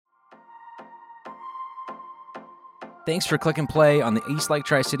Thanks for click and play on the Eastlake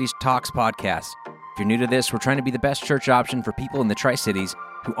Tri-Cities Talks podcast. If you're new to this, we're trying to be the best church option for people in the Tri-Cities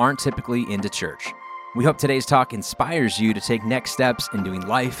who aren't typically into church. We hope today's talk inspires you to take next steps in doing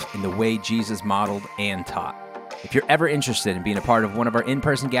life in the way Jesus modeled and taught. If you're ever interested in being a part of one of our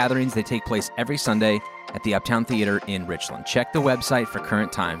in-person gatherings, they take place every Sunday at the Uptown Theater in Richland. Check the website for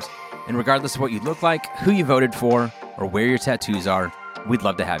current times. And regardless of what you look like, who you voted for, or where your tattoos are, we'd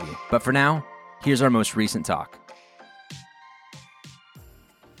love to have you. But for now, here's our most recent talk.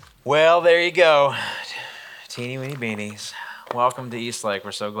 Well, there you go. Teeny weeny beanies. Welcome to Eastlake.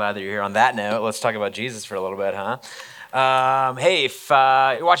 We're so glad that you're here. On that note, let's talk about Jesus for a little bit, huh? Hey, if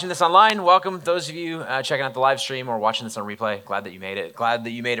you're watching this online, welcome. Those of you checking out the live stream or watching this on replay, glad that you made it. Glad that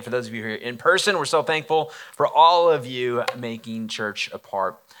you made it. For those of you here in person, we're so thankful for all of you making church a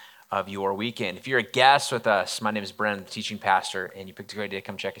part of your weekend. If you're a guest with us, my name is Brennan, the teaching pastor, and you picked a great day to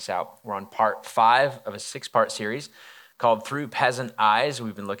come check us out. We're on part 5 of a 6-part series called Through Peasant Eyes.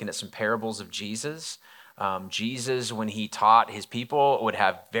 We've been looking at some parables of Jesus. Jesus, when he taught his people, would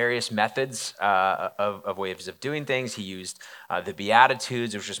have various methods of ways of doing things. He used the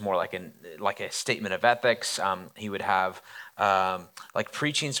Beatitudes, which was more like a statement of ethics. He would have like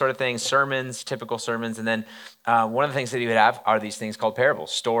preaching sort of things, sermons, typical sermons. And then one of the things that he would have are these things called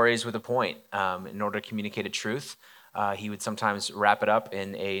parables, stories with a point, in order to communicate a truth. He would sometimes wrap it up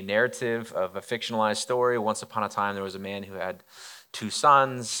in a narrative of a fictionalized story. Once upon a time, there was a man who had 2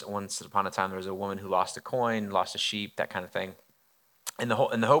 sons. Once upon a time, there was a woman who lost a coin, lost a sheep, that kind of thing. And the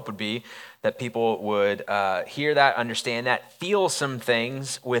hope would be that people would hear that, understand that, feel some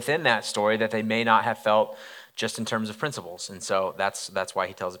things within that story that they may not have felt just in terms of principles. And so that's why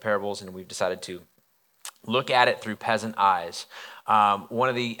he tells the parables, and we've decided to look at it through peasant eyes. One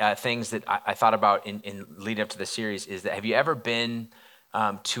of the things that I thought about in leading up to the series is that have you ever been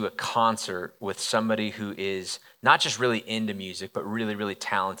to a concert with somebody who is not just really into music, but really, really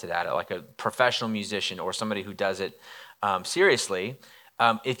talented at it, like a professional musician or somebody who does it seriously?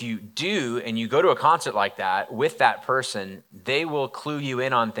 If you do, and you go to a concert like that with that person, they will clue you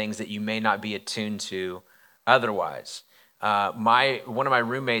in on things that you may not be attuned to otherwise. One of my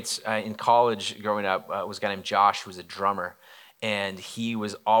roommates in college growing up was a guy named Josh, who was a drummer. And he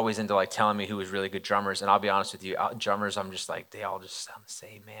was always into like telling me who was really good drummers. And I'll be honest with you, drummers, I'm just like, they all just sound the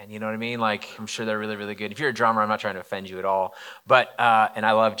same, man. You know what I mean? Like, I'm sure they're really, really good. If you're a drummer, I'm not trying to offend you at all. But, and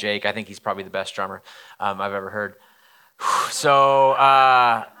I love Jake. I think he's probably the best drummer I've ever heard. So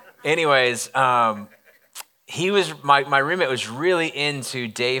anyways, he was, my roommate was really into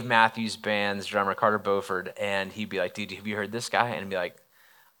Dave Matthews Band's drummer, Carter Beauford. And he'd be like, dude, have you heard this guy? And I'd be like,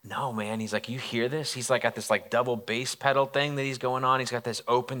 no, man. He's like, you hear this? He's like got this like double bass pedal thing that he's going on. He's got this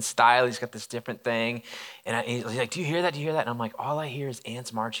open style. He's got this different thing. And he's like, do you hear that? Do you hear that? And I'm like, all I hear is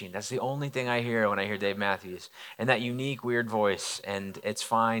ants marching. That's the only thing I hear when I hear Dave Matthews. And that unique, weird voice. And it's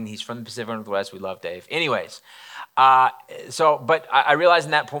fine. He's from the Pacific Northwest. We love Dave. Anyways, but I realized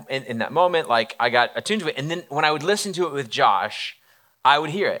in that moment, like I got attuned to it. And then when I would listen to it with Josh, I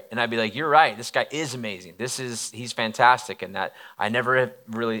would hear it and I'd be like, you're right. This guy is amazing. He's fantastic. And that I never have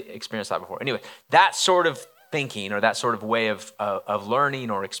really experienced that before. Anyway, that sort of thinking or that sort of way of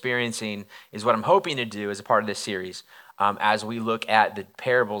learning or experiencing is what I'm hoping to do as a part of this series as we look at the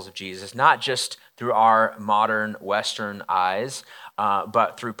parables of Jesus, not just through our modern Western eyes,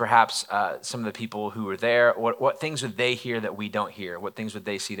 but through perhaps some of the people who were there. What things would they hear that we don't hear? What things would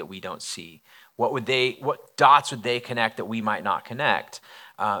they see that we don't see? What dots would they connect that we might not connect?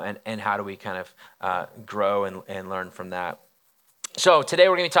 And how do we kind of grow and learn from that? So today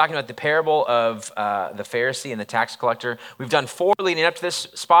we're going to be talking about the parable of the Pharisee and the tax collector. We've done 4 leading up to this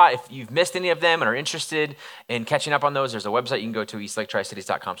spot. If you've missed any of them and are interested in catching up on those, there's a website you can go to,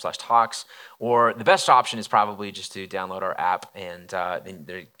 eastlaketricities.com/talks. Or the best option is probably just to download our app and then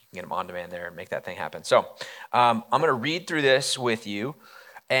you can get them on demand there and make that thing happen. So I'm going to read through this with you.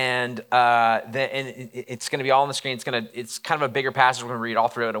 And it's going to be all on the screen. It's kind of a bigger passage. We're going to read all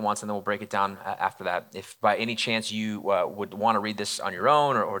through it at once, and then we'll break it down after that. If by any chance you would want to read this on your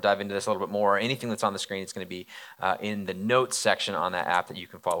own or dive into this a little bit more, or anything that's on the screen, it's going to be in the notes section on that app that you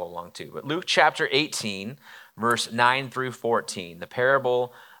can follow along too. But Luke chapter 18, verse 9 through 14, the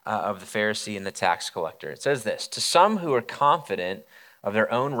parable of the Pharisee and the tax collector. It says this: to some who are confident of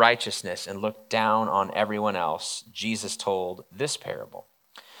their own righteousness and look down on everyone else, Jesus told this parable.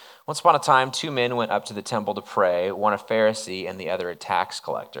 Once upon a time, 2 men went up to the temple to pray, one a Pharisee and the other a tax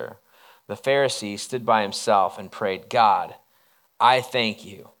collector. The Pharisee stood by himself and prayed, God, I thank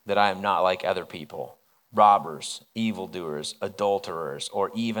you that I am not like other people, robbers, evildoers, adulterers, or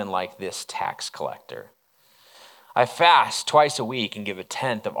even like this tax collector. I fast twice a week and give a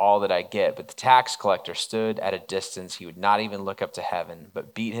tenth of all that I get. But the tax collector stood at a distance. He would not even look up to heaven,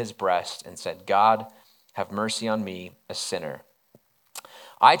 but beat his breast and said, God, have mercy on me, a sinner.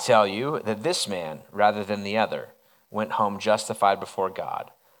 I tell you that this man, rather than the other, went home justified before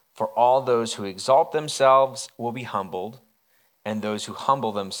God. For all those who exalt themselves will be humbled, and those who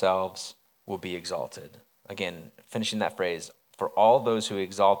humble themselves will be exalted. Again, finishing that phrase, for all those who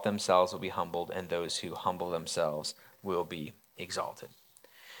exalt themselves will be humbled, and those who humble themselves will be exalted.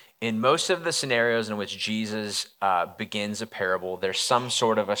 In most of the scenarios in which Jesus begins a parable, there's some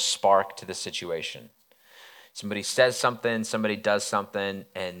sort of a spark to the situation. Somebody says something, somebody does something,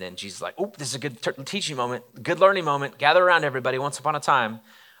 and then Jesus is like, oh, this is a good teaching moment, good learning moment. Gather around, everybody, once upon a time.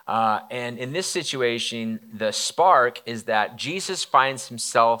 And in this situation, the spark is that Jesus finds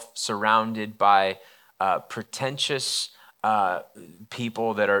himself surrounded by pretentious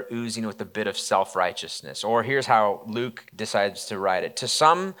people that are oozing with a bit of self-righteousness. Or here's how Luke decides to write it. To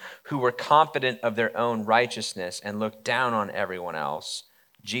some who were confident of their own righteousness and looked down on everyone else,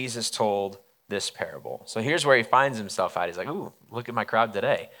 Jesus told this parable. So here's where he finds himself at. He's like, ooh, look at my crowd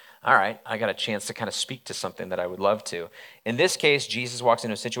today. All right, I got a chance to kind of speak to something that I would love to. In this case, Jesus walks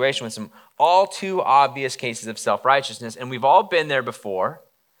into a situation with some all too obvious cases of self-righteousness, and we've all been there before.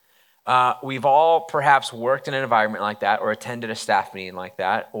 We've all perhaps worked in an environment like that, or attended a staff meeting like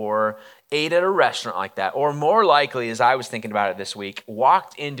that, or ate at a restaurant like that, or more likely, as I was thinking about it this week,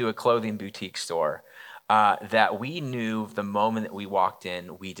 walked into a clothing boutique store that we knew the moment that we walked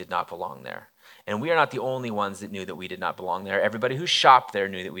in, we did not belong there. And we are not the only ones that knew that we did not belong there. Everybody who shopped there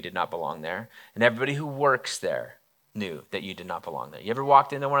knew that we did not belong there. And everybody who works there knew that you did not belong there. You ever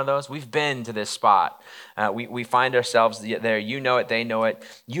walked into one of those? We've been to this spot. We find ourselves there. You know it. They know it.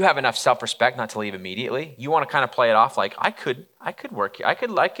 You have enough self-respect not to leave immediately. You want to kind of play it off like, I could work here. I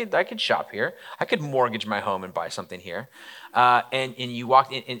could shop here. I could mortgage my home and buy something here. And you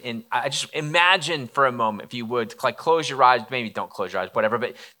walked in, and I just imagine for a moment, if you would, like close your eyes, maybe don't close your eyes, whatever,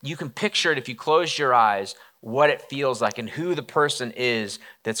 but you can picture it if you close your eyes, what it feels like and who the person is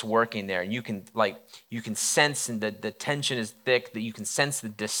that's working there. And you can sense, and the tension is thick, that you can sense the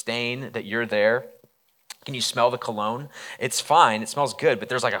disdain that you're there. Can you smell the cologne? It's fine. It smells good, but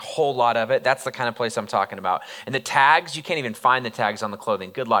there's like a whole lot of it. That's the kind of place I'm talking about. And the tags, you can't even find the tags on the clothing.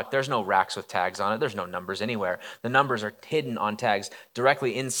 Good luck. There's no racks with tags on it. There's no numbers anywhere. The numbers are hidden on tags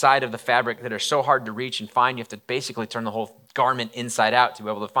directly inside of the fabric that are so hard to reach and find. You have to basically turn the whole garment inside out to be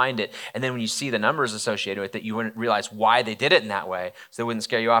able to find it. And then when you see the numbers associated with it, you wouldn't realize why they did it in that way, so it wouldn't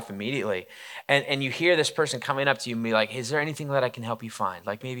scare you off immediately. And you hear this person coming up to you and be like, is there anything that I can help you find?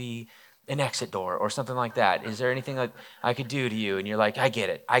 Like maybe an exit door or something like that. Is there anything that I could do to you? And you're like, I get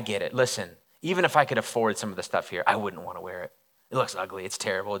it. Listen, even if I could afford some of the stuff here, I wouldn't want to wear it. It looks ugly. It's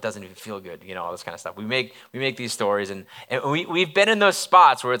terrible. It doesn't even feel good. All this kind of stuff. We make these stories, and we've been in those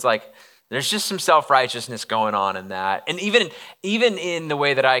spots where it's like, there's just some self-righteousness going on in that. And even in the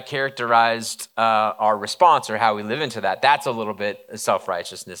way that I characterized our response or how we live into that, that's a little bit of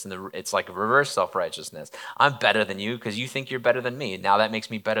self-righteousness. And it's like a reverse self-righteousness. I'm better than you because you think you're better than me. Now that makes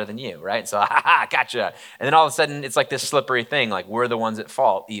me better than you, right? So, gotcha. And then all of a sudden, it's like this slippery thing, like we're the ones at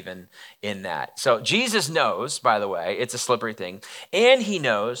fault even in that. So Jesus knows, by the way, it's a slippery thing. And he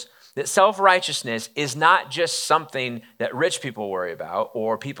knows that self-righteousness is not just something that rich people worry about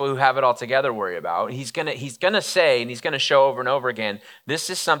or people who have it all together worry about. He's gonna say, and he's gonna show over and over again, this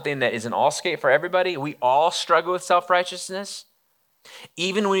is something that is an all skate for everybody. We all struggle with self-righteousness.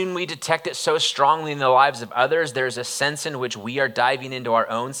 Even when we detect it so strongly in the lives of others, there's a sense in which we are diving into our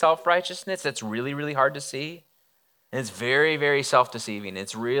own self-righteousness that's really, really hard to see. And it's very, very self-deceiving.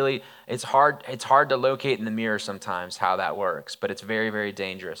 It's hard to locate in the mirror sometimes how that works, but it's very, very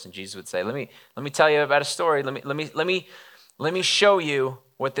dangerous. And Jesus would say, let me tell you about a story. Let me show you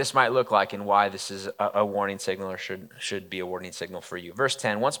what this might look like and why this is a warning signal, or should be a warning signal for you. Verse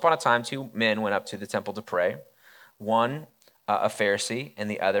 10, once upon a time, two men went up to the temple to pray. One, a Pharisee, and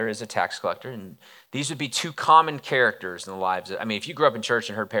the other is a tax collector. And these would be two common characters in the lives. If you grew up in church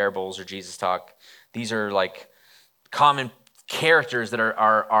and heard parables or Jesus talk, these are like common characters that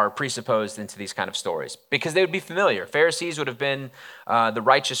are presupposed into these kind of stories because they would be familiar. Pharisees would have been the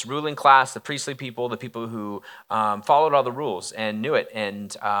righteous ruling class, the priestly people, the people who followed all the rules and knew it,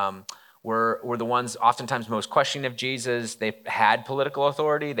 and were the ones oftentimes most questioning of Jesus. They had political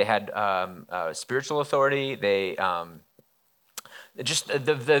authority. They had spiritual authority. They just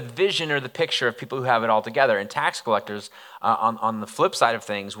the vision or the picture of people who have it all together. And tax collectors, on the flip side of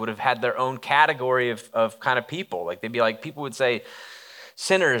things, would have had their own category of kind of people. Like they'd be like, people would say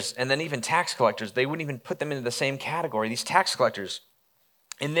sinners, and then even tax collectors, they wouldn't even put them into the same category. These tax collectors,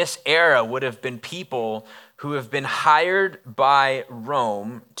 in this era would have been people who have been hired by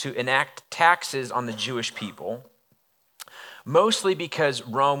Rome to enact taxes on the Jewish people, mostly because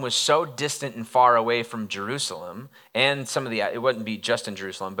Rome was so distant and far away from Jerusalem, and it wouldn't be just in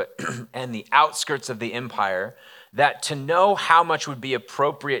Jerusalem, but and the outskirts of the empire, that to know how much would be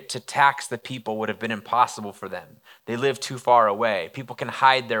appropriate to tax the people would have been impossible for them. They live too far away. People can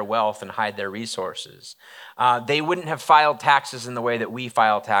hide their wealth and hide their resources. They wouldn't have filed taxes in the way that we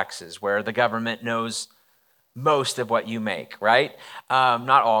file taxes, where the government knows most of what you make, right?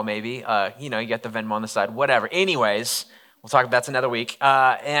 Not all, maybe. You get the Venmo on the side, whatever. Anyways, we'll talk, that's another week.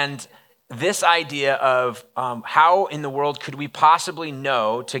 And this idea of how in the world could we possibly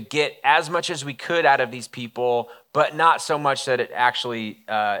know to get as much as we could out of these people, but not so much that it actually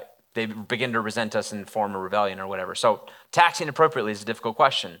they begin to resent us and form a rebellion or whatever. So taxing appropriately is a difficult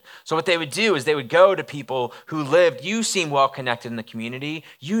question. So what they would do is they would go to people who lived, you seem well connected in the community,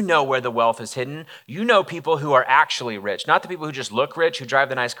 you know where the wealth is hidden, you know people who are actually rich, not the people who just look rich, who drive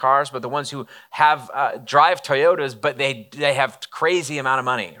the nice cars, but the ones who have drive Toyotas, but they have crazy amount of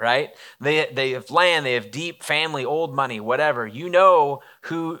money, right? They have land, they have deep family, old money, whatever. You know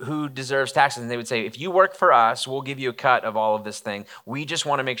who deserves taxes. And they would say, if you work for us, we'll give you a cut of all of this thing. We just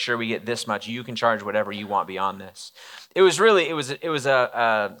want to make sure we get this much. You can charge whatever you want beyond this. It was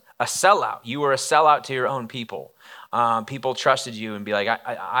a sellout. You were a sellout to your own people. People trusted you and be like,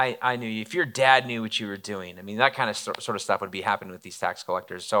 I knew you. If your dad knew what you were doing, I mean, that kind of sort of stuff would be happening with these tax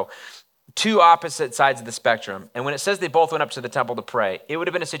collectors. So two opposite sides of the spectrum. And when it says they both went up to the temple to pray, it would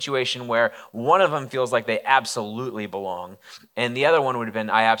have been a situation where one of them feels like they absolutely belong, and the other one would have been,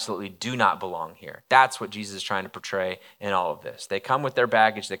 I absolutely do not belong here. That's what Jesus is trying to portray in all of this. They come with their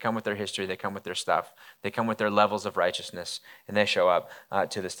baggage, they come with their history, they come with their stuff, they come with their levels of righteousness, and they show up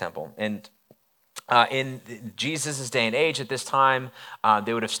to this temple. And in Jesus' day and age at this time,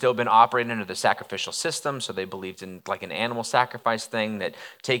 they would have still been operating under the sacrificial system. So they believed in like an animal sacrifice thing, that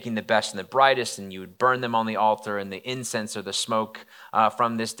taking the best and the brightest and you would burn them on the altar, and the incense or the smoke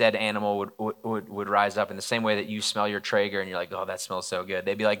from this dead animal would rise up in the same way that you smell your Traeger and you're like, oh, that smells so good.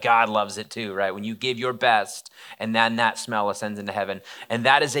 They'd be like, God loves it too, right? When you give your best and then that smell ascends into heaven. And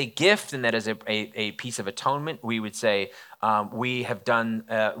that is a gift, and that is a piece of atonement. We would say, we have done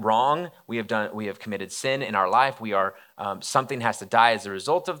wrong. We have committed sin in our life. We are something has to die as a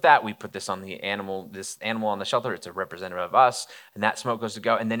result of that. We put this on the animal, on the shelter. It's a representative of us, and that smoke goes to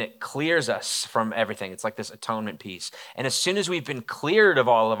go, and then it clears us from everything. It's like this atonement piece. And as soon as we've been cleared of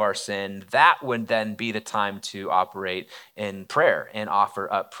all of our sin, that would then be the time to operate in prayer and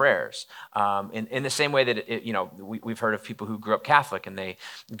offer up prayers. In the same way that we've heard of people who grew up Catholic and they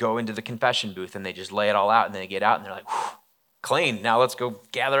go into the confession booth and they just lay it all out, and then they get out and they're like, whew, clean. Now let's go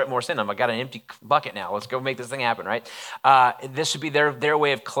gather up more sin. I've got an empty bucket now. Let's go make this thing happen, right? This would be their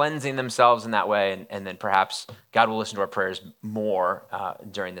way of cleansing themselves in that way, and then perhaps God will listen to our prayers more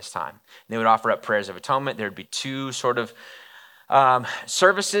during this time. And they would offer up prayers of atonement. There would be two sort of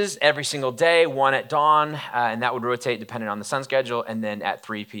services every single day, one at dawn, and that would rotate depending on the sun schedule, and then at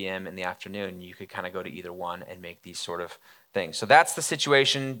 3 p.m. in the afternoon. You could kind of go to either one and make these sort of things. So that's the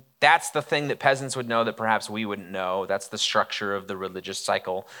situation. That's the thing that peasants would know that perhaps we wouldn't know. That's the structure of the religious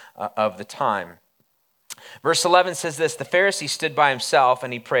cycle of the time. Verse 11 says this: the Pharisee stood by himself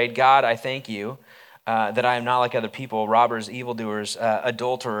and he prayed, God, I thank you that I am not like other people, robbers, evildoers,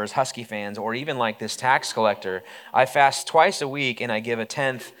 adulterers, husky fans, or even like this tax collector. I fast twice a week and I give a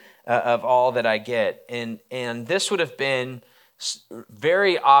tenth of all that I get. And this would have been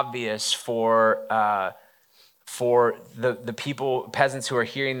very obvious for the people, peasants who are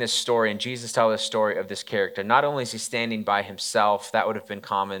hearing this story, and Jesus tell this story of this character. Not only is he standing by himself, that would have been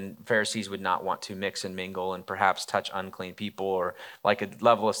common. Pharisees would not want to mix and mingle and perhaps touch unclean people, or like a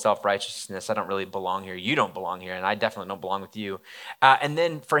level of self-righteousness. I don't really belong here. You don't belong here, and I definitely don't belong with you. And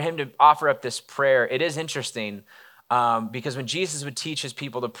then for him to offer up this prayer, it is interesting. Because when Jesus would teach his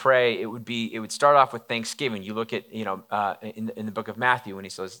people to pray, it would start off with thanksgiving. You look at, in the book of Matthew, when he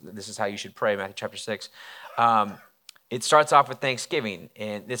says, this is how you should pray, Matthew chapter 6. It starts off with thanksgiving,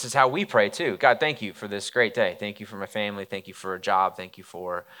 and this is how we pray too. God, thank you for this great day. Thank you for my family. Thank you for a job. Thank you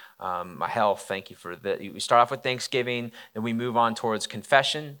for my health. Thank you for that. We start off with thanksgiving, then we move on towards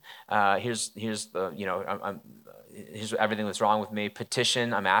confession. Here's everything that's wrong with me.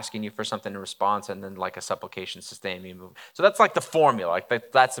 Petition, I'm asking you for something in response, and then like a supplication, sustain me. So that's like the formula.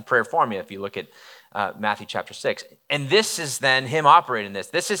 That's the prayer formula if you look at Matthew chapter 6. And this is then him operating this.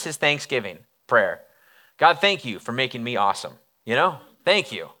 This is his thanksgiving prayer. God, thank you for making me awesome.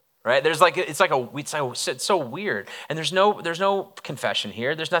 Thank you. Right? It's so weird. And there's no confession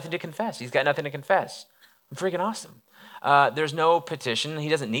here. There's nothing to confess. He's got nothing to confess. I'm freaking awesome. There's no petition. He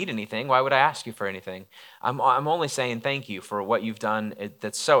doesn't need anything. Why would I ask you for anything? I'm only saying thank you for what you've done.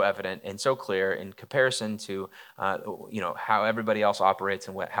 That's so evident and so clear in comparison to how everybody else operates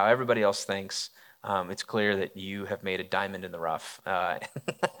and how everybody else thinks. It's clear that you have made a diamond in the rough.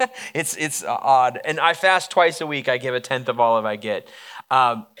 It's odd. And I fast twice a week. I give a tenth of all of I get.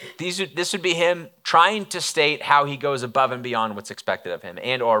 This would be him trying to state how he goes above and beyond what's expected of him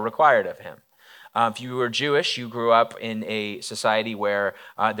and or required of him. If you were Jewish, you grew up in a society where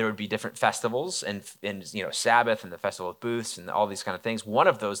there would be different festivals and Sabbath and the Festival of Booths and all these kind of things. One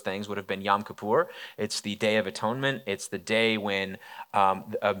of those things would have been Yom Kippur. It's the Day of Atonement. It's the day when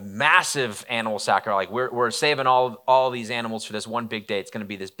a massive animal sacrifice, like we're saving all these animals for this one big day. It's going to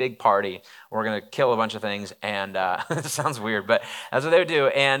be this big party. We're going to kill a bunch of things, and it sounds weird, but that's what they would do.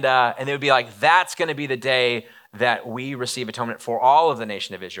 And they would be like, that's going to be the day that we receive atonement for all of the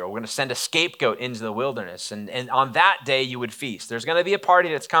nation of Israel. We're going to send a scapegoat into the wilderness. And on that day, you would feast. There's going to be a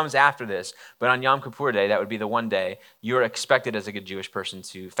party that comes after this, but on Yom Kippur Day, that would be the one day you're expected as a good Jewish person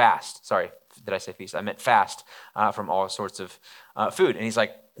to fast. Sorry, did I say feast? I meant fast from all sorts of food. And he's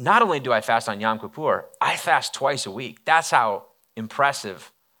like, not only do I fast on Yom Kippur, I fast twice a week. That's how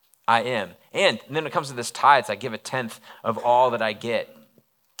impressive I am. And then when it comes to this tithes, I give a tenth of all that I get.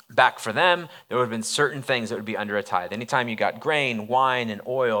 Back for them, there would have been certain things that would be under a tithe. Anytime you got grain, wine, and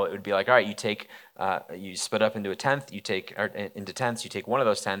oil, it would be like, all right, you split up into a tenth, into tenths, you take one of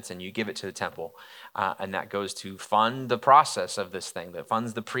those tenths and you give it to the temple. And that goes to fund the process of this thing, that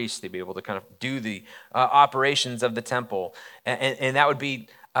funds the priests to be able to kind of do the operations of the temple. And that would be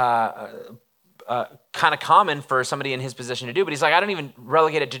kind of common for somebody in his position to do. But he's like, I don't even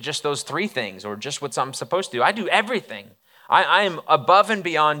relegate it to just those three things or just what I'm supposed to do. I do everything. I am above and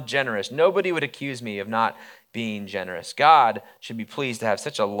beyond generous. Nobody would accuse me of not being generous. God should be pleased to have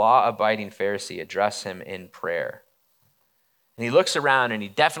such a law-abiding Pharisee address him in prayer. And he looks around and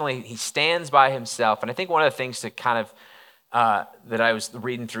he stands by himself. And I think one of the things to kind of that I was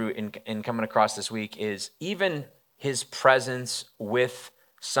reading through and coming across this week is even his presence with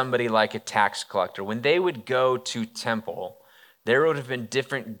somebody like a tax collector. When they would go to temple, there would have been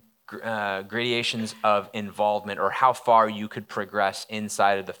different gradations of involvement or how far you could progress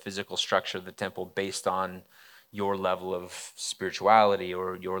inside of the physical structure of the temple based on your level of spirituality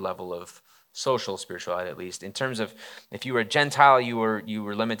or your level of social spirituality, at least. In terms of if you were a Gentile, you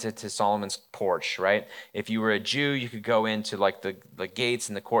were limited to Solomon's porch, right? If you were a Jew, you could go into like the gates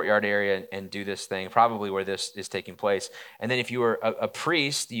in the courtyard area and do this thing, probably where this is taking place. And then if you were a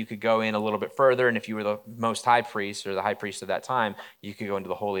priest, you could go in a little bit further. And if you were the most high priest or the high priest of that time, you could go into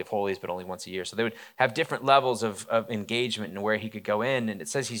the Holy of Holies, but only once a year. So they would have different levels of engagement and where he could go in. And it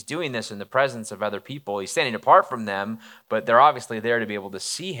says he's doing this in the presence of other people. He's standing apart from them, but they're obviously there to be able to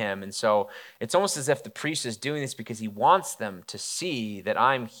see him. And so it's almost as if the priest is doing this because he wants them to see that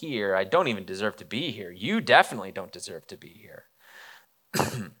I'm here. I don't even deserve to be here. You definitely don't deserve to be here.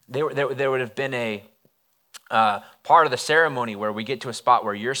 There would have been a part of the ceremony where we get to a spot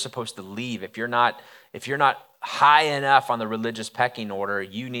where you're supposed to leave. If you're not high enough on the religious pecking order,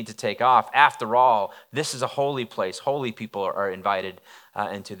 you need to take off. After all, this is a holy place. Holy people are invited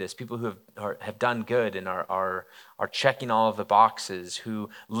into this. People who have done good and are checking all of the boxes, who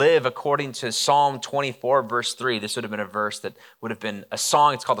live according to Psalm 24, verse 3. This would have been a verse that would have been a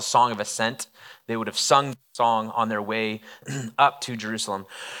song. It's called a Song of Ascent. They would have sung the song on their way up to Jerusalem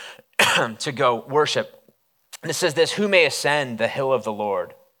to go worship. And it says this, who may ascend the hill of the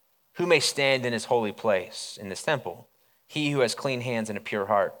Lord? Who may stand in his holy place in this temple? He who has clean hands and a pure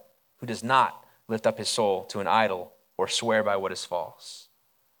heart, who does not lift up his soul to an idol or swear by what is false.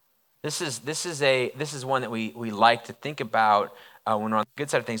 This is one that we like to think about when we're on the good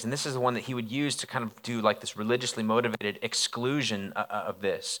side of things, and this is the one that he would use to kind of do like this religiously motivated exclusion of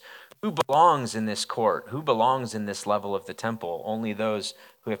this. Who belongs in this court? Who belongs in this level of the temple? Only those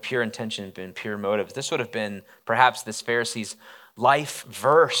who have pure intention and pure motives. This would have been perhaps this Pharisee's life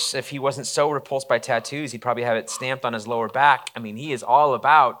verse. If he wasn't so repulsed by tattoos, he'd probably have it stamped on his lower back. I mean, he is all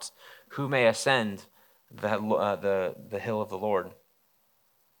about who may ascend the hill of the Lord.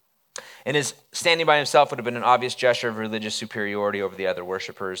 And his standing by himself would have been an obvious gesture of religious superiority over the other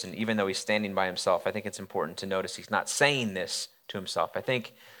worshipers. And even though he's standing by himself, I think it's important to notice he's not saying this to himself. I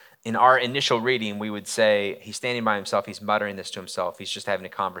think in our initial reading, we would say he's standing by himself, he's muttering this to himself, he's just having a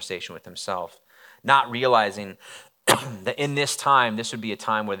conversation with himself, not realizing that in this time, this would be a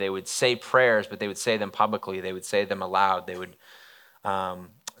time where they would say prayers, but they would say them publicly. They would say them aloud. They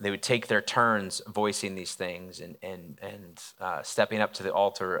would take their turns voicing these things and stepping up to the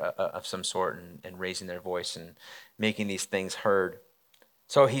altar of some sort and raising their voice and making these things heard.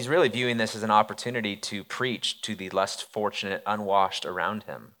 So he's really viewing this as an opportunity to preach to the less fortunate, unwashed around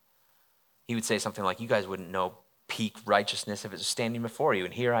him. He would say something like, you guys wouldn't know peak righteousness if it was standing before you,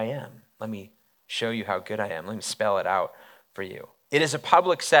 and here I am. Let me show you how good I am. Let me spell it out for you. It is a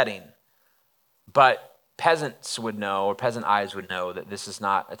public setting, but peasants would know, or peasant eyes would know, that this is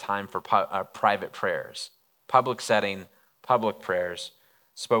not a time for private prayers. Public setting, public prayers,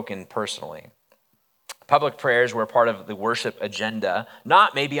 spoken personally. Public prayers were part of the worship agenda,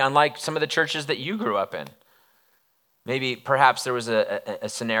 not maybe unlike some of the churches that you grew up in. Maybe perhaps there was a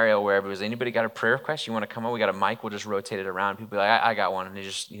scenario where it was, anybody got a prayer request? You want to come on? We got a mic. We'll just rotate it around. People be like, I got one. And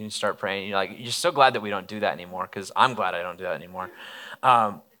you start praying. You're so glad that we don't do that anymore, because I'm glad I don't do that anymore.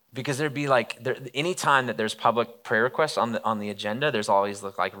 Because there'd be any time that there's public prayer requests on the agenda, there's always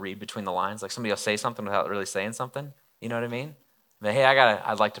read between the lines. Like somebody will say something without really saying something. You know what I mean? But, hey,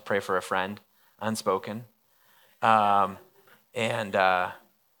 I'd like to pray for a friend. Unspoken. There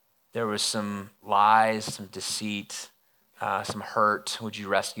was some lies, some deceit, some hurt. Would you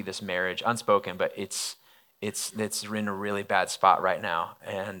rescue this marriage? Unspoken, but it's in a really bad spot right now.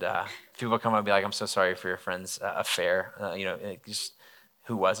 And people come up and be like, I'm so sorry for your friend's affair. Just,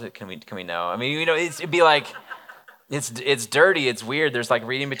 who was it? Can we know? I mean, it'd be like, it's dirty, it's weird. There's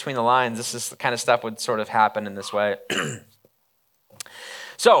reading between the lines. This is the kind of stuff would sort of happen in this way.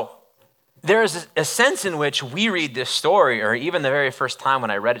 So, there is a sense in which we read this story, or even the very first time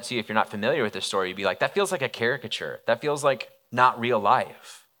when I read it to you, if you're not familiar with this story, you'd be like, that feels like a caricature. That feels like not real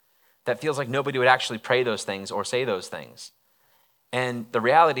life. That feels like nobody would actually pray those things or say those things. And the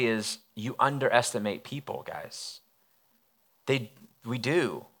reality is, you underestimate people, guys. We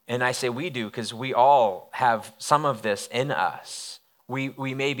do. And I say we do because we all have some of this in us.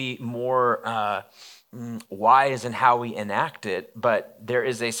 We may be more wise in how we enact it, but there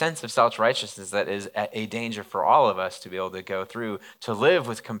is a sense of self-righteousness that is a danger for all of us to be able to go through, to live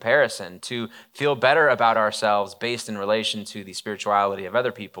with comparison, to feel better about ourselves based in relation to the spirituality of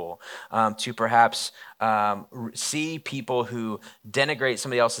other people, to perhaps see people who denigrate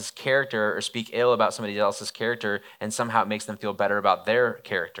somebody else's character or speak ill about somebody else's character, and somehow it makes them feel better about their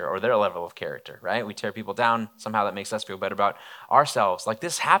character or their level of character, right? We tear people down, somehow that makes us feel better about ourselves.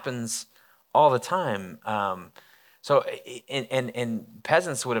 This happens all the time. And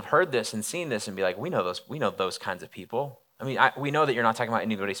peasants would have heard this and seen this and be like, we know those kinds of people. I mean, we know that you're not talking about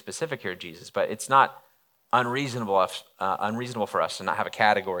anybody specific here, Jesus, but it's not unreasonable for us to not have a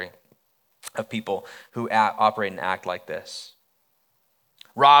category of people who operate and act like this.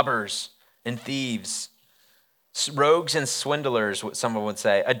 Robbers and thieves, rogues and swindlers, what someone would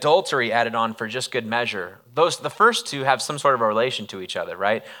say. Adultery added on for just good measure. The first two have some sort of a relation to each other,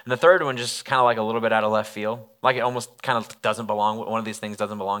 right? And the third one just kind of a little bit out of left field. It almost kind of doesn't belong. One of these things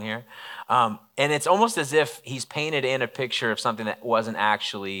doesn't belong here. And it's almost as if he's painted in a picture of something that wasn't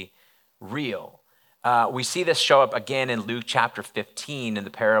actually real. We see this show up again in Luke chapter 15 in the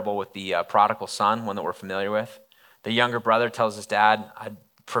parable with the prodigal son, one that we're familiar with. The younger brother tells his dad, I'd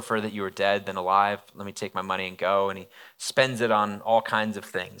prefer that you were dead than alive. Let me take my money and go. And he spends it on all kinds of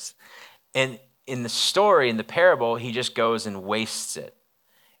things. And in the story, in the parable, he just goes and wastes it.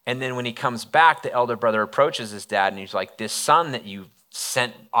 And then when he comes back, the elder brother approaches his dad and he's like, this son that you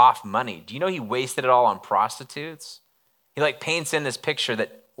sent off money, do you know he wasted it all on prostitutes? He paints in this picture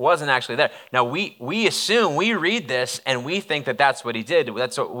that wasn't actually there. Now we assume, we read this and we think that that's what he did.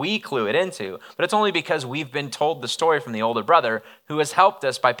 That's what we clue it into. But it's only because we've been told the story from the older brother, who has helped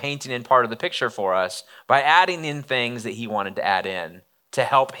us by painting in part of the picture for us, by adding in things that he wanted to add in to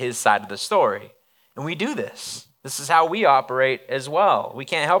help his side of the story. And we do this. This is how we operate as well. We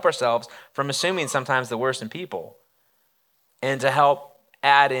can't help ourselves from assuming sometimes the worst in people and to help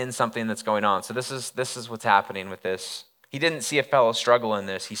add in something that's going on. So this is what's happening with this. He didn't see a fellow struggle in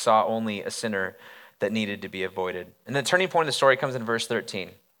this. He saw only a sinner that needed to be avoided. And the turning point of the story comes in verse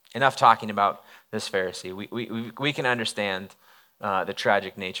 13. Enough talking about this Pharisee. We can understand the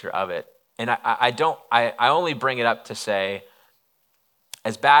tragic nature of it. And I only bring it up to say,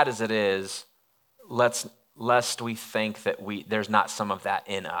 as bad as it is, lest we think that there's not some of that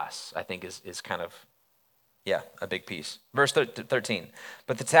in us, I think is kind of, a big piece. Verse 13.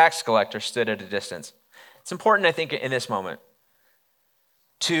 But the tax collector stood at a distance. It's important, I think, in this moment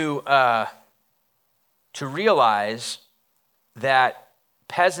to realize that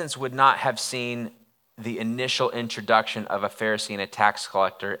peasants would not have seen the initial introduction of a Pharisee and a tax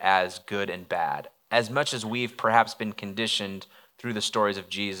collector as good and bad, as much as we've perhaps been conditioned through the stories of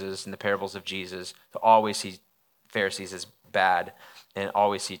Jesus and the parables of Jesus to always see Pharisees as bad and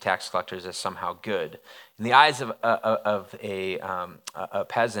always see tax collectors as somehow good. In the eyes of a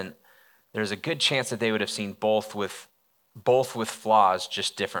peasant, there's a good chance that they would have seen both with both with flaws,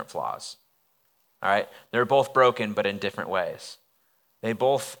 just different flaws. All right? They're both broken, but in different ways. They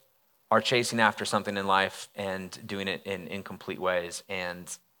both are chasing after something in life and doing it in incomplete ways. And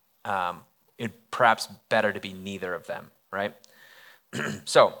it's perhaps better to be neither of them, right?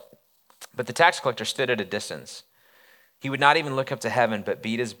 But the tax collector stood at a distance. He would not even look up to heaven, but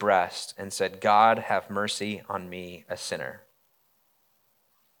beat his breast and said, God, have mercy on me, a sinner.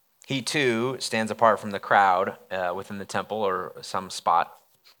 He too stands apart from the crowd within the temple or some spot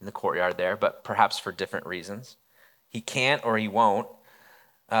in the courtyard there, but perhaps for different reasons. He can't or he won't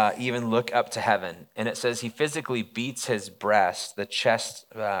even look up to heaven. And it says he physically beats his breast, the chest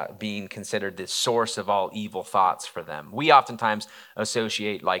being considered the source of all evil thoughts for them. We oftentimes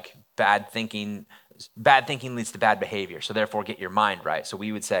associate like bad thinking leads to bad behavior, so therefore get your mind right. So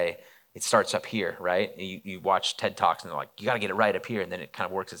we would say it starts up here, right? You watch TED Talks and they're like, you got to get it right up here, and then it kind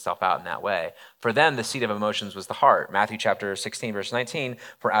of works itself out in that way. For them, the seat of emotions was the heart. Matthew chapter 16, verse 19,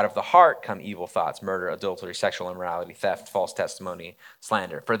 for out of the heart come evil thoughts, murder, adultery, sexual immorality, theft, false testimony,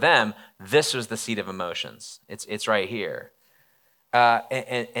 slander. For them, this was the seat of emotions. It's right here.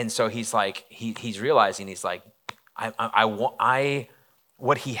 And so he's like, he's realizing, he's like,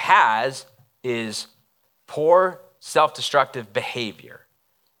 what he has is poor, self-destructive behavior.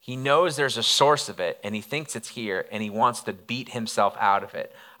 He knows there's a source of it, and he thinks it's here, and he wants to beat himself out of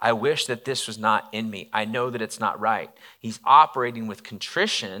it. I wish that this was not in me. I know that it's not right. He's operating with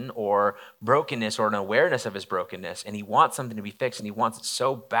contrition or brokenness or an awareness of his brokenness, and he wants something to be fixed, and he wants it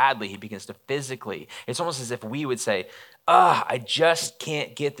so badly, he begins to physically. It's almost as if we would say, I just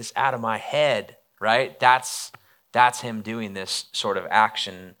can't get this out of my head, right? That's him doing this sort of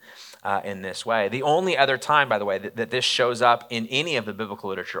action in this way. The only other time, by the way, that this shows up in any of the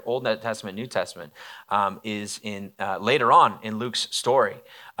biblical literature, Old Testament, New Testament, is in later on in Luke's story.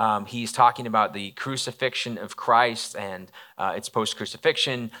 He's talking about the crucifixion of Christ, and it's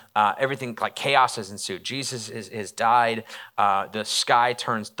post-crucifixion. Everything like chaos has ensued. Jesus has died. The sky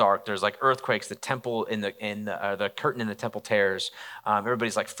turns dark. There's like earthquakes. The temple the curtain in the temple tears.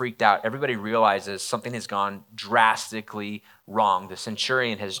 Everybody's like freaked out. Everybody realizes something has gone drastically wrong. The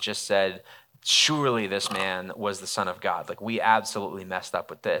centurion has just said, surely this man was the Son of God. Like, we absolutely messed up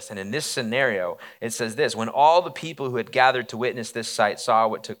with this. And in this scenario, it says this: when all the people who had gathered to witness this sight saw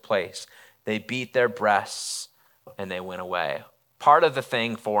what took place, they beat their breasts and they went away. Part of the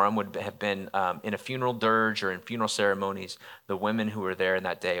thing for them would have been in a funeral dirge or in funeral ceremonies, the women who were there in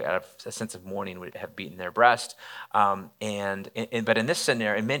that day, out of a sense of mourning, would have beaten their breast. But in this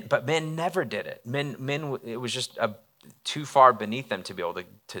scenario, men never did it. Men, it was just too far beneath them to be able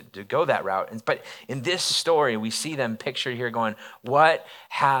to go that route. But in this story, we see them pictured here going, what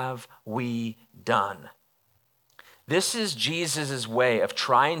have we done? This is Jesus' way of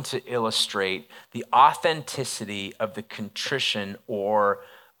trying to illustrate the authenticity of the contrition or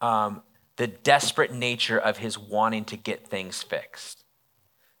the desperate nature of his wanting to get things fixed.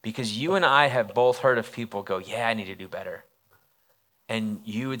 Because you and I have both heard of people go, yeah, I need to do better. And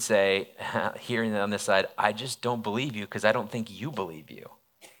you would say, hearing that on this side, I just don't believe you because I don't think you believe you.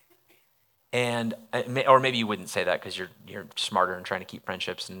 And or maybe you wouldn't say that because you're smarter and trying to keep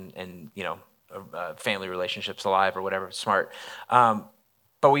friendships and family relationships alive or whatever, smart.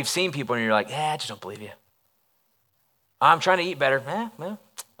 But we've seen people and you're like, I just don't believe you. I'm trying to eat better.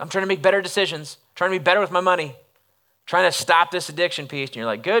 I'm trying to make better decisions. I'm trying to be better with my money. I'm trying to stop this addiction piece. And you're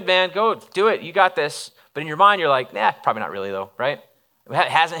like, good, man, go do it. You got this. But in your mind, you're like, probably not really though, right? It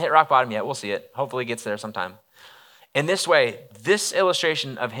hasn't hit rock bottom yet. We'll see it. Hopefully it gets there sometime. In this way, this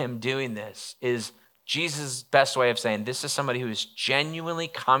illustration of him doing this is Jesus' best way of saying this is somebody who is genuinely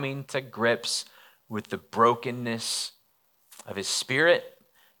coming to grips with the brokenness of his spirit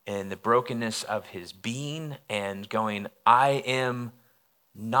and the brokenness of his being and going, I am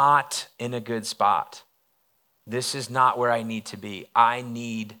not in a good spot. This is not where I need to be. I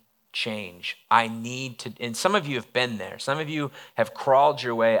need change. I need to, and some of you have been there. Some of you have crawled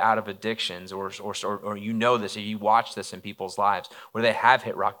your way out of addictions or you know this, or you watch this in people's lives where they have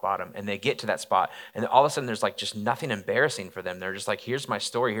hit rock bottom and they get to that spot and all of a sudden there's like just nothing embarrassing for them. They're just like, here's my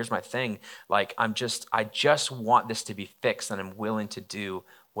story, here's my thing. Like, I just want this to be fixed and I'm willing to do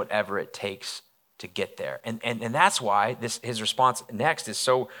whatever it takes to get there. And that's why his response next is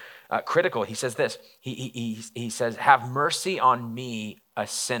so critical. He says this, he says, have mercy on me, a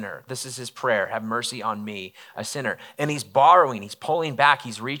sinner. This is his prayer. Have mercy on me, a sinner. And he's borrowing, he's pulling back,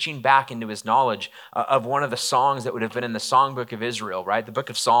 he's reaching back into his knowledge of one of the songs that would have been in the songbook of Israel, right? The book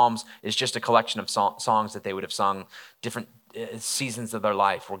of Psalms is just a collection of songs that they would have sung, different seasons of their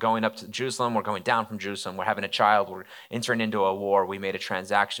life. We're going up to Jerusalem. We're going down from Jerusalem. We're having a child. We're entering into a war. We made a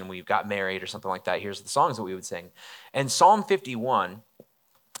transaction. We got married or something like that. Here's the songs that we would sing. And Psalm 51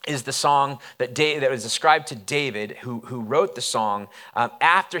 is the song that was ascribed to David, who wrote the song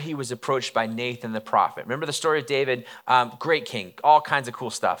after he was approached by Nathan the prophet. Remember the story of David? Great king, all kinds of cool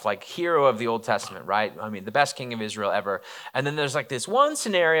stuff, like hero of the Old Testament, right? I mean, the best king of Israel ever. And then there's like this one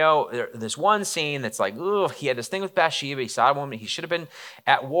scenario, this one scene that's like, ooh, he had this thing with Bathsheba. He saw a woman. He should have been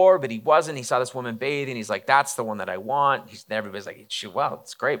at war, but he wasn't. He saw this woman bathing. He's like, that's the one that I want. Everybody's like, well,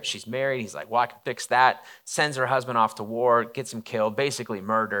 it's great, but she's married. He's like, well, I can fix that. Sends her husband off to war, gets him killed, basically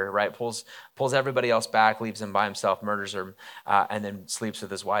murder. Right, pulls everybody else back, leaves him by himself, murders her, and then sleeps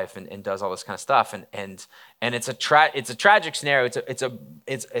with his wife and does all this kind of stuff. And it's a tragic scenario.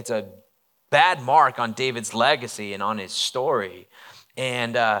 It's a bad mark on David's legacy and on his story.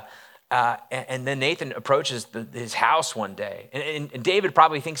 And then Nathan approaches his house one day, and David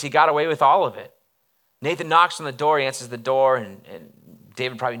probably thinks he got away with all of it. Nathan knocks on the door. He answers the door, and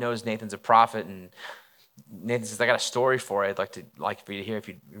David probably knows Nathan's a prophet, and Nathan says, I got a story for you. I'd like for you to hear if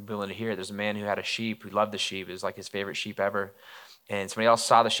you're willing to hear it. There's a man who had a sheep, who loved the sheep. It was like his favorite sheep ever. And somebody else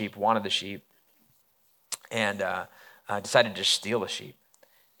saw the sheep, wanted the sheep, and decided to just steal the sheep.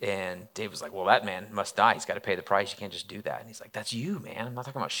 And David was like, well, that man must die. He's got to pay the price. You can't just do that. And he's like, that's you, man. I'm not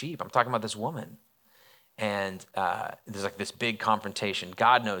talking about sheep. I'm talking about this woman. And there's like this big confrontation.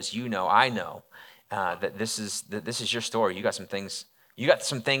 God knows, you know, I know that this is your story. You got some things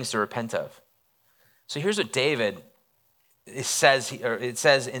to repent of. So here's what David says, it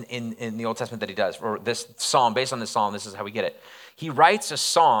says in the Old Testament that he does, or this psalm, based on this psalm, this is how we get it. He writes a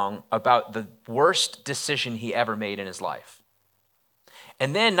song about the worst decision he ever made in his life.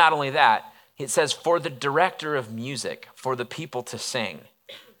 And then not only that, it says, for the director of music, for the people to sing.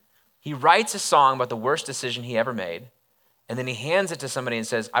 He writes a song about the worst decision he ever made, and then he hands it to somebody and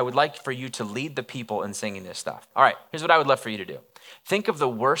says, I would like for you to lead the people in singing this stuff. All right, here's what I would love for you to do. Think of the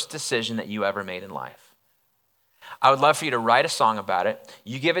worst decision that you ever made in life. I would love for you to write a song about it.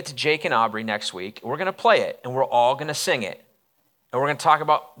 You give it to Jake and Aubrey next week. We're going to play it, and we're all going to sing it. And we're going to talk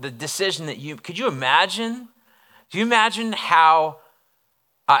about the decision that could you imagine? Do you imagine how,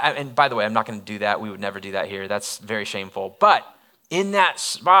 and by the way, I'm not going to do that. We would never do that here. That's very shameful. But in that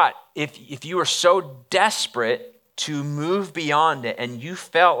spot, if you were so desperate to move beyond it, and you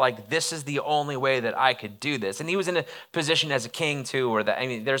felt like this is the only way that I could do this. And he was in a position as a king too, or that, I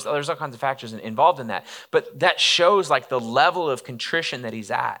mean, there's all kinds of factors involved in that. But that shows like the level of contrition that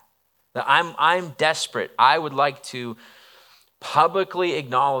he's at. That I'm desperate. I would like to publicly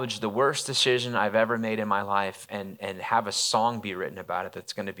acknowledge the worst decision I've ever made in my life and have a song be written about it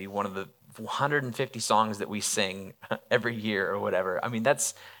that's going to be one of the 150 songs that we sing every year or whatever. I mean,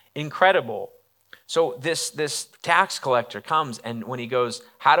 that's incredible. So this tax collector comes, and when he goes,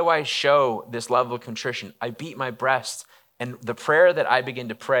 how do I show this level of contrition? I beat my breast, and the prayer that I begin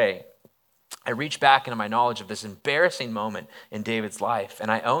to pray, I reach back into my knowledge of this embarrassing moment in David's life,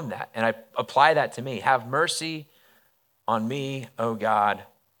 and I own that, and I apply that to me. Have mercy on me, O God,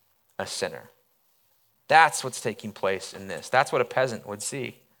 a sinner. That's what's taking place in this. That's what a peasant would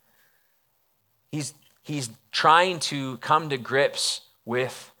see. He's trying to come to grips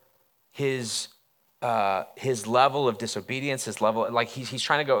with his level of disobedience, his level, like he's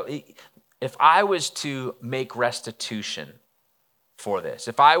trying to go, if I was to make restitution for this,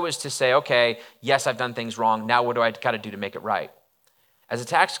 if I was to say, okay, yes, I've done things wrong, now what do I got to do to make it right? As a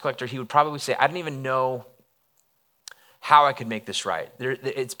tax collector, he would probably say, I don't even know how I could make this right.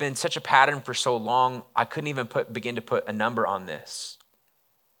 It's been such a pattern for so long, I couldn't even begin to put a number on this.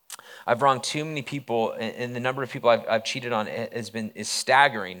 I've wronged too many people, and the number of people I've cheated on is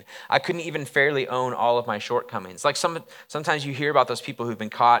staggering. I couldn't even fairly own all of my shortcomings. Like sometimes you hear about those people who've been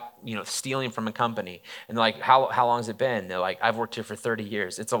caught, stealing from a company, and they're like, how long has it been? They're like, I've worked here for 30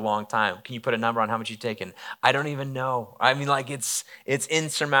 years. It's a long time. Can you put a number on how much you've taken? I don't even know. I mean, like it's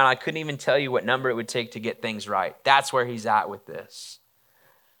insurmountable. I couldn't even tell you what number it would take to get things right. That's where he's at with this.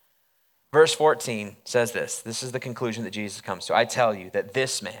 Verse 14 says this. This is the conclusion that Jesus comes to. I tell you that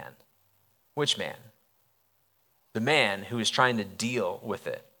this man, which man? The man who is trying to deal with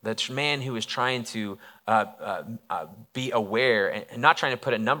it. The man who is trying to be aware and not trying to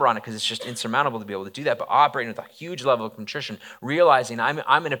put a number on it because it's just insurmountable to be able to do that, but operating with a huge level of contrition, realizing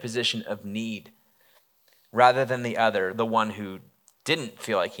I'm in a position of need rather than the other, the one who didn't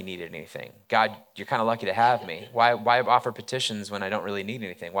feel like he needed anything. God, you're kind of lucky to have me. Why offer petitions when I don't really need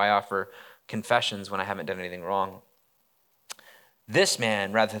anything? Why offer confessions when I haven't done anything wrong? This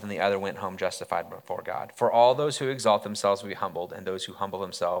man, rather than the other, went home justified before God. For all those who exalt themselves will be humbled, and those who humble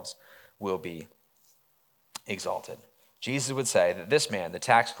themselves will be exalted. Jesus would say that this man, the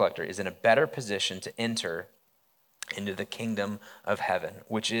tax collector, is in a better position to enter into the kingdom of heaven,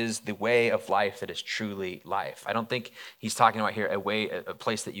 which is the way of life that is truly life. I don't think he's talking about here a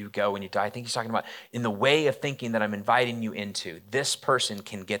place that you go when you die. I think he's talking about in the way of thinking that I'm inviting you into. This person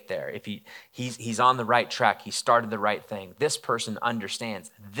can get there. If he's on the right track, he started the right thing. This person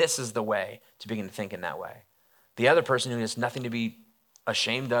understands this is the way to begin to think in that way. The other person who has nothing to be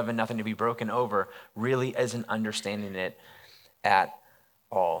ashamed of and nothing to be broken over really isn't understanding it at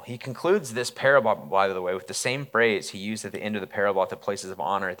all. He concludes this parable, by the way, with the same phrase he used at the end of the parable at the places of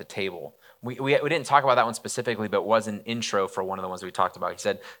honor at the table. We didn't talk about that one specifically, but it was an intro for one of the ones we talked about. He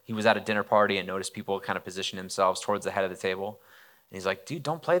said he was at a dinner party and noticed people kind of position themselves towards the head of the table. And he's like, dude,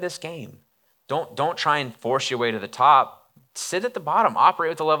 don't play this game. Don't try and force your way to the top. Sit at the bottom. Operate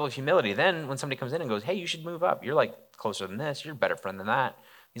with a level of humility. Then when somebody comes in and goes, hey, you should move up. You're like closer than this. You're a better friend than that.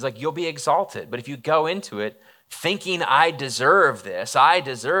 He's like, you'll be exalted. But if you go into it thinking I deserve this,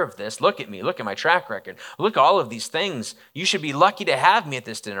 look at me, look at my track record, look at all of these things, you should be lucky to have me at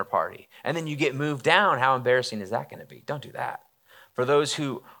this dinner party. And then you get moved down, how embarrassing is that going to be? Don't do that. For those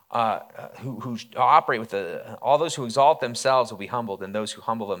who operate with all those who exalt themselves will be humbled, and those who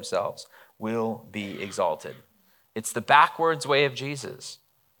humble themselves will be exalted. It's the backwards way of Jesus.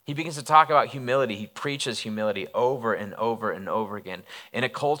 He begins to talk about humility. He preaches humility over and over and over again. In a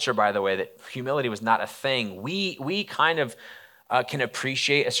culture, by the way, that humility was not a thing, we kind of can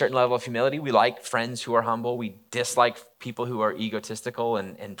appreciate a certain level of humility. We like friends who are humble. We dislike people who are egotistical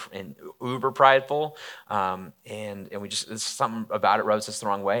and uber prideful. And we just, something about it rubs us the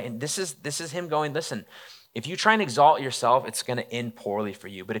wrong way. And this is him going, listen, if you try and exalt yourself, it's going to end poorly for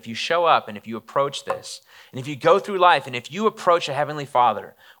you. But if you show up and if you approach this, and if you go through life and if you approach a heavenly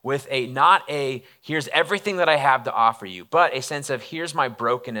Father with not a here's everything that I have to offer you, but a sense of here's my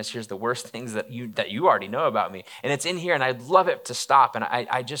brokenness, here's the worst things that you already know about me, and it's in here, and I'd love it to stop, and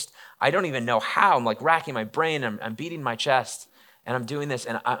I don't even know how. I'm like racking my brain, I'm beating my chest, and I'm doing this,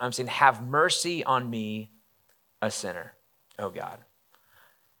 and I'm saying, have mercy on me, a sinner, oh God.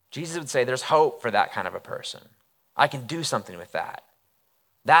 Jesus would say there's hope for that kind of a person. I can do something with that.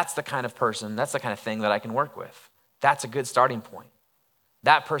 That's the kind of person, that's the kind of thing that I can work with. That's a good starting point.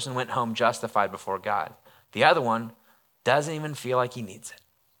 That person went home justified before God. The other one doesn't even feel like he needs it.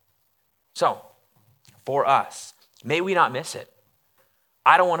 So, for us, may we not miss it.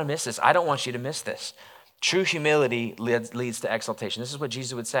 I don't want to miss this. I don't want you to miss this. True humility leads to exaltation. This is what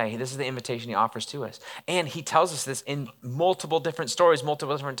Jesus would say. This is the invitation he offers to us. And he tells us this in multiple different stories,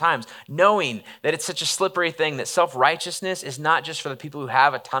 multiple different times, knowing that it's such a slippery thing that self-righteousness is not just for the people who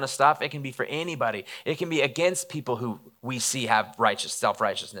have a ton of stuff. It can be for anybody. It can be against people who we see have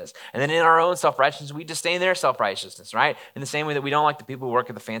self-righteousness. And then in our own self-righteousness, we disdain their self-righteousness, right? In the same way that we don't like the people who work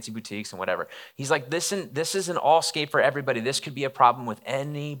at the fancy boutiques and whatever. He's like, listen, this is an all-scape for everybody. This could be a problem with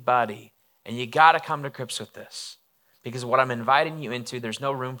anybody. And you got to come to grips with this, because what I'm inviting you into, there's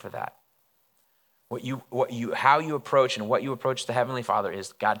no room for that. How you approach and what you approach the Heavenly Father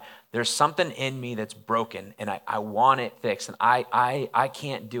is, God, there's something in me that's broken, and I want it fixed, and I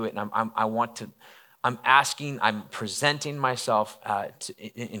can't do it, and I'm presenting myself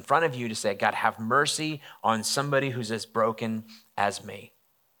in front of you to say, God, have mercy on somebody who's as broken as me.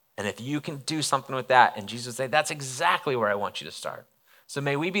 And if you can do something with that, and Jesus would say, that's exactly where I want you to start. So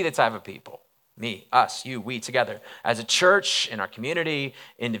may we be the type of people, me, us, you, we, together, as a church, in our community,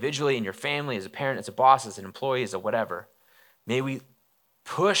 individually, in your family, as a parent, as a boss, as an employee, as a whatever, may we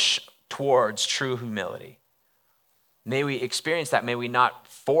push towards true humility. May we experience that. May we not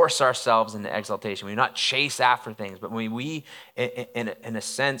force ourselves into exaltation. May we not chase after things, but may we, in a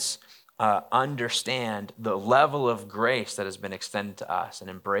sense, understand the level of grace that has been extended to us and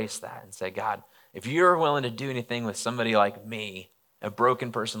embrace that and say, God, if you're willing to do anything with somebody like me, a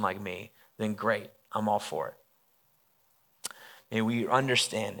broken person like me, then great, I'm all for it. May we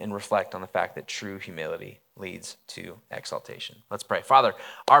understand and reflect on the fact that true humility leads to exaltation. Let's pray. Father,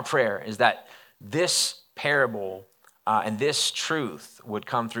 our prayer is that this parable and this truth would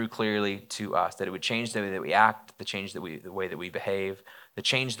come through clearly to us, that it would change the way that we act, the way that we behave, to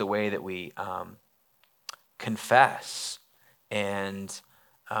change the way that we confess, and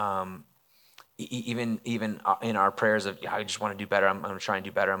even in our prayers of, I just want to do better, I'm going to try and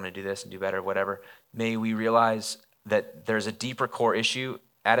do better, I'm going to do this and do better, whatever, may we realize that there's a deeper core issue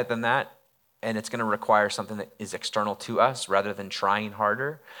at it than that, and it's going to require something that is external to us rather than trying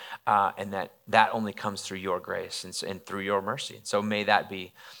harder, and that only comes through your grace and through your mercy. So may that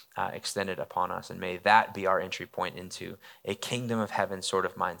be extended upon us, and may that be our entry point into a kingdom of heaven sort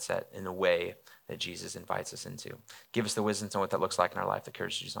of mindset in a way that Jesus invites us into. Give us the wisdom to know what that looks like in our life, the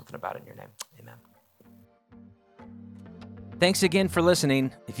courage to do something about it in your name. Amen. Thanks again for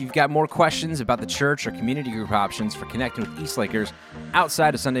listening. If you've got more questions about the church or community group options for connecting with East Lakers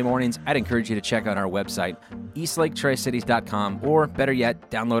outside of Sunday mornings, I'd encourage you to check out our website, eastlaketricities.com, or better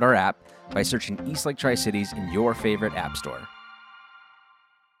yet, download our app by searching East Lake Tri-Cities in your favorite app store.